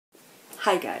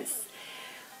Hi guys,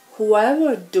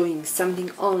 whoever doing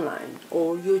something online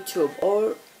or YouTube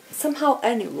or somehow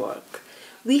any work,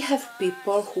 we have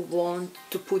people who want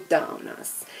to put down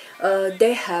us.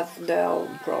 They have their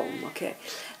own problem, okay?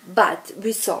 But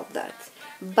we solve that.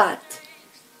 But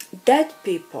that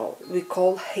people we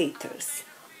call haters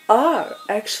are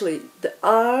actually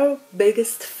our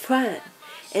biggest fan.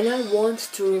 And I want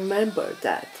to remember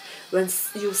that when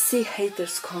you see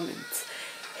haters comment,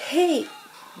 hey,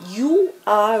 you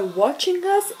are watching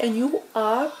us and you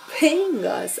are paying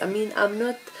us. I mean, I'm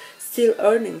not still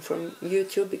earning from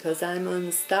YouTube because I'm on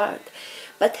the start.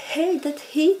 But hey, that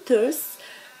haters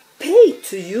pay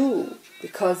to you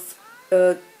because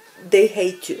they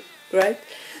hate you, right?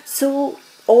 So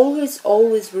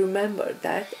always remember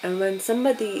that. And when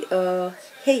somebody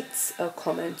hates a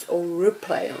comment or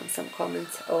reply on some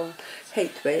comments on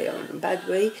hate way or in bad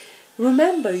way,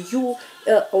 remember you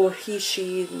or he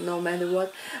she no matter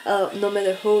what, no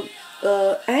matter who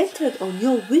entered on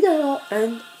your video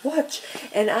and watch.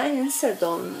 And I answered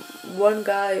on one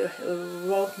guy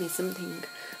wrote me something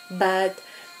bad,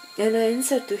 and I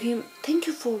answered to him, thank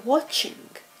you for watching.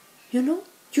 You know,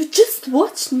 you just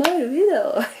watched my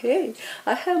video. Hey,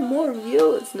 I have more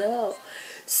views now.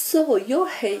 So your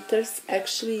haters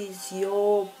actually is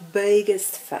your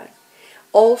biggest fan.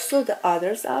 Also the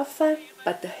others are fan,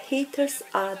 but the haters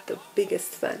are the biggest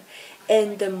fan.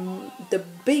 And the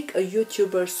big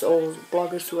YouTubers or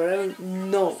bloggers whatever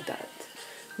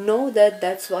know that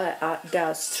that's why they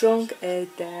are strong and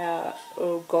they are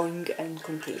going and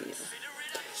continue.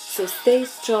 So stay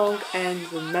strong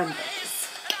and remember this.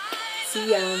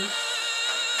 See ya.